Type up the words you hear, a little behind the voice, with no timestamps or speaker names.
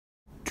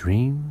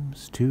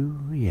Dreams to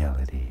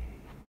reality.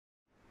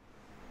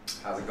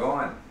 How's it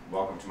going?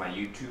 Welcome to my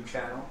YouTube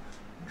channel,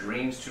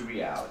 Dreams to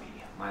Reality.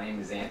 My name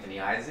is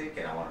Anthony Eyesick,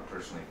 and I want to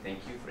personally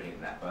thank you for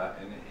hitting that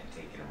button and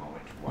taking a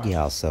moment to watch.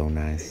 Y'all so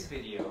nice.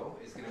 Today's video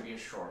is going to be a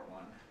short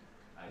one.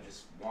 I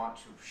just want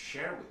to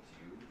share with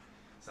you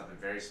something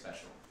very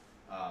special.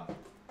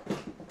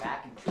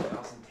 Back in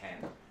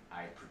 2010,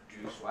 I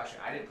produced, well actually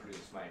I didn't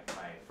produce, my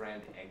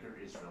friend Edgar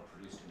Israel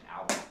produced an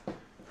album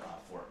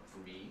for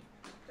me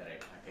that I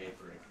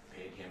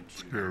paid him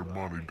to Scared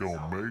money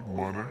don't make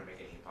money. I wanted to make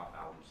a hip hop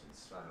album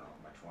since, I don't know,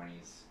 my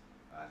 20s.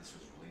 This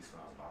was released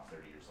when I was about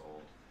 30 years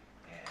old.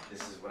 And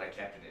this is what I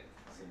kept it in.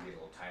 It's going to be a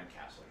little time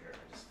capsule here. I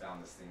just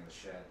found this thing in the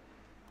shed.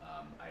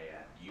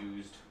 I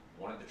used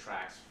one of the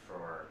tracks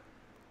for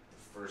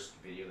the first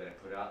video that I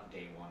put out,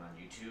 day one on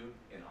YouTube,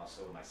 and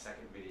also my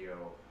second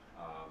video,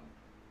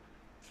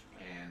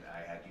 and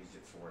I had used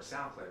it for a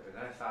sound clip. And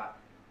then I thought,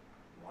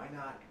 why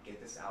not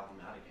get this album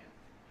out again?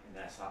 And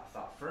then I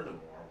thought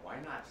furthermore,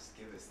 why not just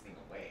give this thing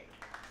away?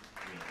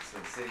 I mean, it's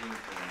been sitting in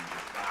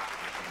the box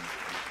and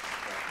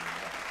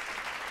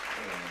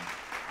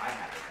I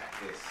have it that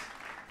this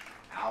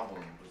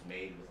album was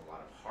made with a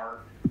lot of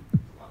heart,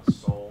 a lot of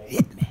soul.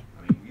 Hit me.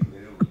 I mean, we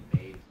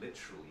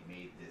literally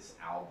made this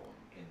album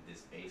in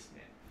this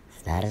basement.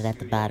 Started at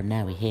the bottom,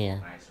 now we're here.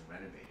 Nice and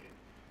renovated.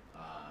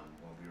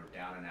 When we were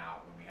down and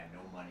out, when we had no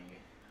money.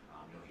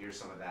 You'll hear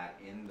some of that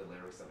in the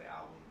lyrics of the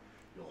album.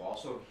 You'll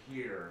also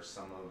hear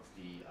some of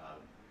the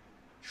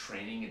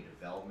training and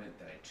development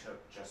that I took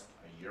just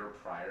a year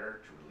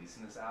prior to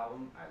releasing this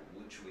album. I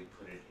literally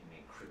put it and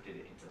encrypted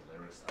it into the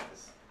lyrics of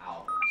this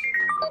album. So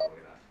here we go,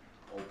 we're gonna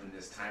open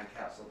this time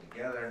capsule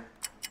together,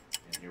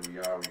 and here we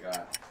are. We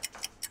got,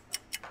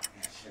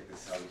 check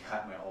this out, we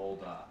got my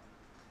old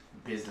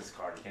business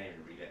card. You can't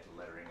even read it, the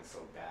lettering is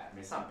so bad. I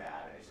mean, it's not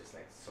bad, it's just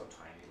like so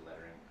tiny, the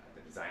lettering.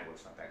 The design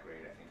work's not that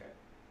great. I think I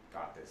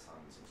got this on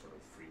some sort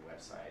of free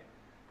website.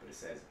 But it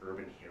says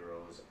Urban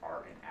Heroes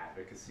Art and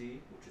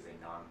Advocacy, which is a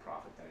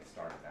non-profit that I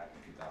started back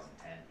in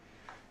 2010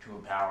 to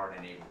empower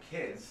and enable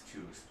kids to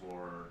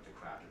explore the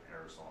craft of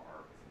aerosol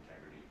art with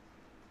integrity.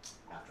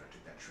 After I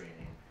took that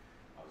training,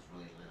 I was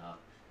really lit up.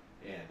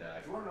 And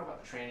if you want to know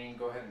about the training,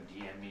 go ahead and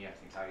DM me. I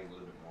can tell you a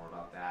little bit more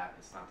about that.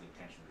 It's not the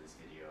intention of this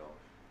video.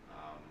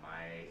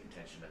 My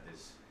intention of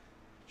this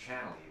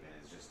channel even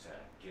is just to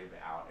give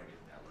out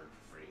everything that I learned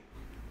for free.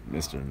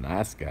 Mr.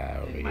 Nice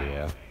Guy over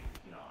here.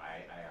 You know,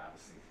 I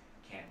obviously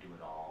can't do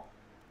it all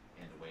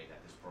in the way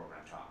that this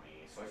program taught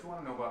me. So if you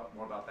want to know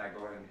more about that,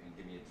 go ahead and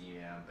give me a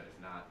DM. But if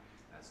not,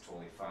 that's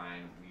totally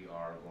fine. We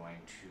are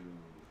going to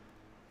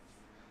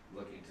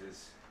look into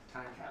this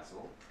time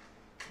capsule.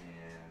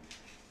 And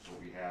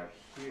what we have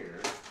here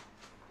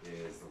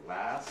is the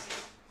last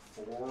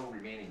 4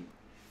 remaining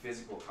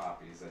physical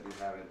copies. I do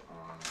have it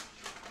on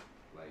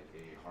like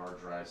a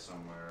hard drive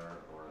somewhere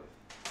or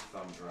a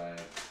thumb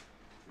drive.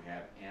 We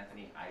have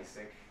Anthony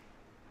Eyesick.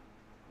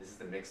 This is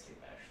the mixtape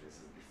actually. This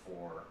is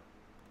before.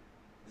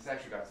 This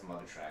actually got some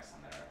other tracks on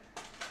there.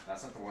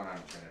 That's not the one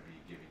I'm going to be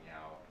giving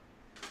out.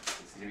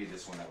 It's going to be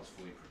this one that was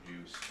fully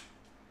produced.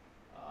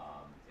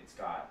 It's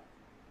got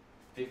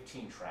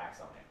 15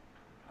 tracks on it.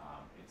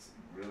 It's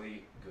a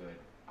really good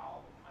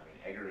album. I mean,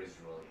 Edgar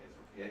Israel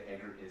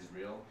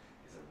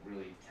is a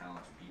really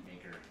talented beat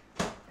maker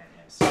and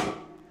MC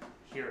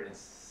here in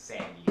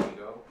San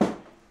Diego.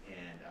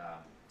 And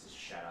just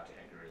shout out to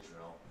Edgar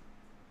Israel.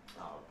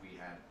 We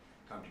had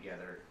come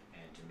together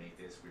and to make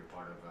this. We were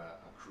part of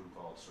a crew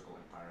called Circle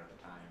Empire at the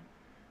time,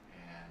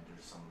 and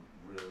there's some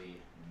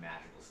really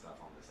magical stuff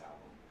on this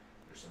album.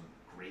 There's some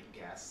great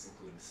guests,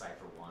 including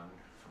Cypher One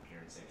from here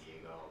in San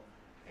Diego,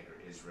 Edgar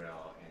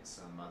Israel, and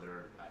some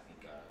other, I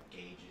think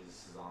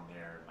Gages is on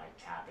there, Mike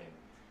Tappan.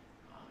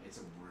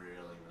 It's a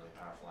really, really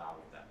powerful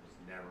album that was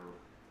never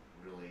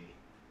really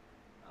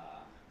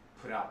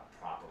put out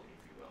properly,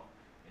 if you will.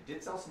 It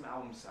did sell some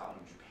albums out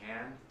in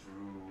Japan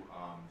through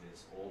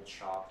this old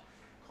shop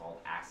called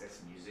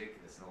Access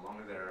Music. It's no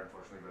longer there,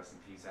 unfortunately. Rest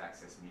in peace,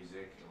 Access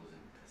Music. It was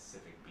in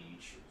Pacific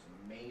Beach. It was an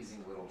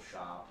amazing little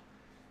shop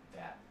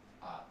that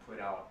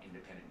put out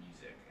independent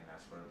music, and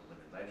that's where the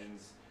Living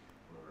Legends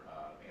were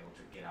able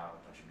to get out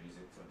a bunch of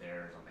music for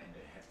theirs on the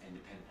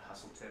independent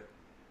hustle tip.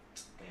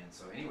 And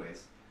so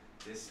anyways,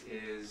 this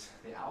is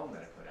the album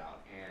that I put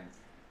out, and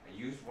I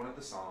used one of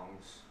the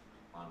songs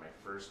on my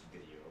first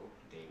video,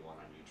 day one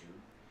on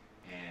YouTube,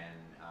 and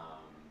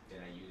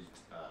then I used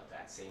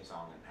that same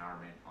song,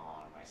 Empowerment,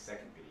 on my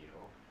second video,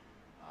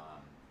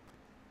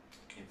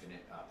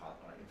 Infinite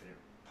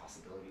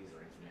Possibilities,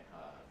 or Infinite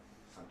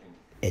something.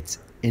 It's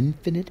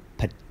infinite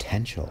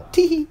potential.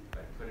 I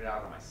put it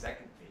out on my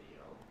second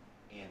video,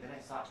 and then I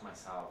thought to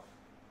myself,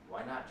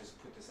 why not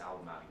just put this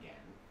album out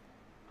again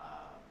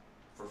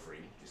for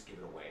free? Just give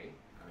it away.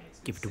 I mean, it's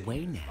been Give it sitting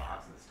away in this now.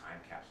 box in this time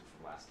capsule for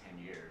the last 10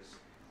 years,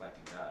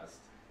 collecting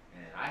dust.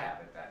 And I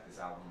have it that this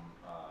album,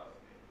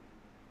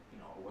 you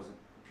know,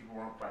 people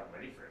weren't quite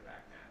ready for it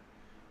back then.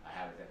 I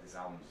have it that this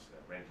album is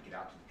ready to get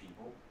out to the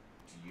people,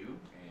 to you,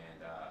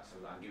 and so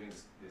I'm giving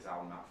this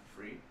album out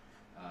for free.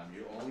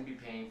 You'll only be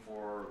paying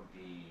for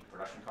the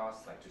production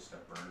costs, like just to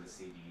burn the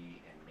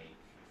CD and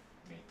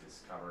make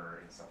this cover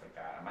and stuff like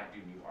that. I might do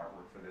new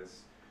artwork for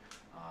this,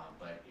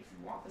 but if you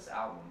want this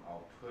album,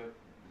 I'll put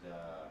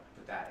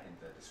that in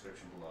the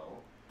description below,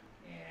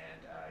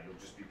 and you'll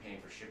just be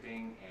paying for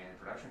shipping and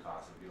production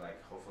costs. It'll be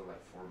like hopefully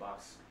like $4.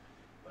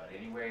 But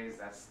anyways,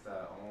 that's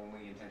the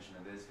only intention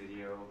of this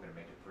video. I'm gonna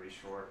make it pretty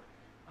short.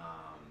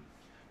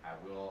 I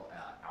will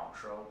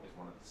outro is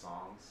one of the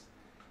songs,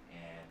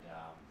 and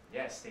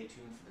yeah, stay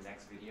tuned for the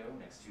next video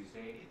next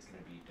Tuesday. It's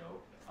gonna be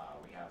dope.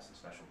 We have some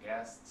special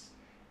guests,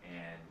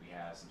 and we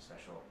have some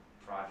special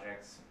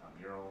projects, a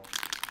mural,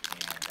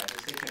 and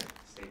just stay tuned.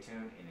 Stay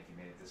tuned, and if you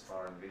made it this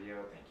far in the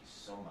video, thank you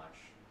so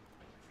much.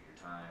 Thank you for your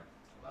time.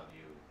 I love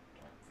you.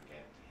 Don't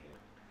forget to hit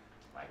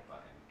the like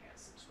button and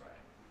subscribe.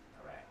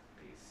 All right,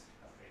 peace.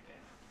 Have a great day.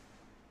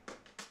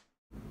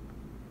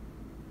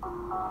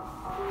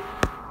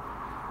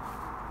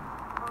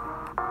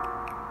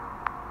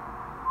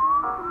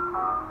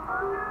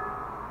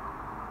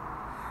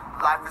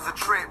 Life is a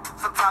trip,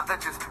 sometimes I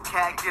just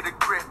can't get a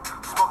grip.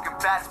 Smoking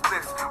fast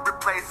spliffs,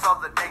 replace all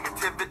the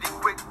negativity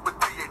quick with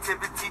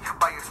creativity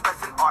by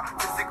expressing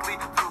artistically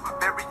through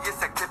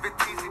various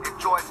activities.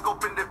 Enjoy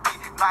scoping the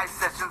beat, nice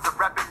sessions of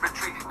rapid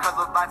retreat,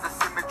 color lines of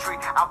symmetry.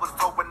 I was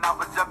told when I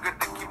was younger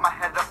to keep my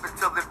head up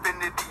until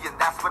infinity, and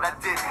that's what I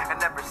did.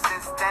 And ever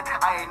since then,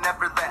 I ain't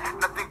never let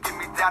nothing get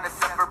me down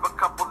except for a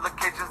couple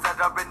occasions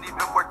that aren't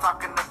even worth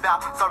talking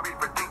about. Sorry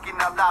for thinking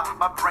out loud,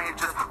 my brain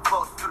just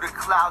flows through the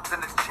clouds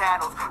and its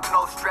channels.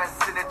 No stress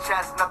in the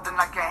chest, nothing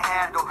I can't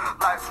handle.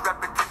 Life's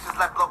repetitions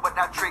like blowing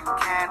out trick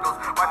candles.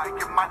 Why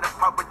pick your mind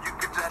apart when you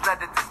could just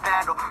let it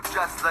dismantle?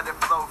 Just let it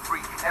flow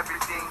free.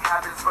 Everything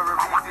happens for a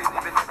reason,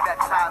 even if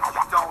at times you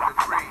don't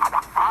agree.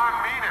 I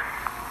mean it.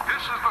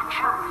 This is the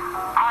truth.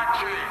 I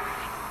changed.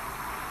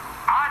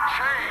 I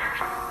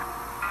changed.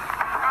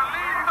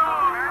 Galito!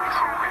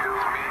 So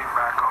here's me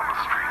back on the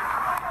street.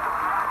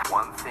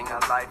 One thing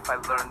in life I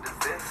learned is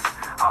this: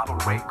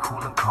 Operate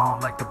cool and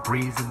calm like the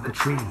breeze in the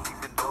trees.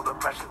 even though the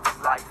pressures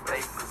of life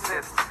they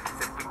persist,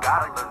 simply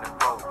gotta learn to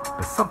grow.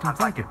 But sometimes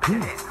I get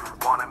pissed.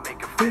 Wanna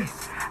make a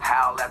fist,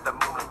 howl at the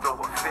moon and throw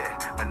a fit.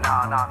 But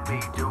nah, not me,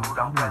 dude,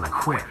 I'm well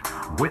equipped.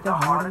 With a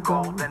heart of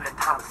gold. Then the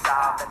time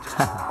aside that just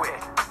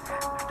quit.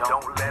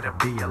 Don't let it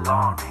Be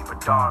alarming, but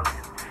darling,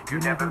 you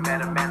never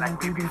met a man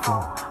like me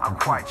before. I'm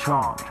quite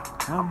charmed.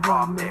 I'm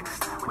raw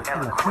mixed with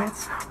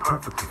eloquence,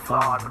 perfectly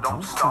flawed, but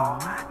don't stall.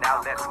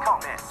 Now let's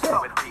commence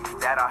with beats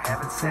that I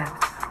haven't Sent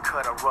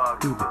cut a rug.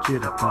 through the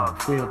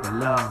jitterbug, feel the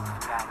love.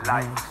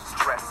 Life,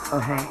 stress,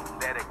 pain,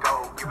 let it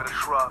go, give it a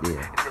shrug.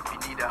 Yeah. And if you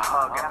need a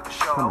hug after the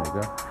show, Come on,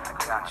 girl. I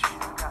got you.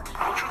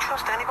 Would you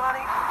trust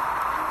anybody?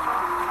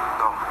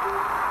 No.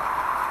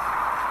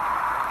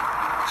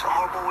 It's a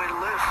horrible way to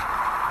live.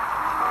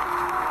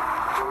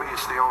 For me,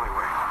 it's the only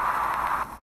way.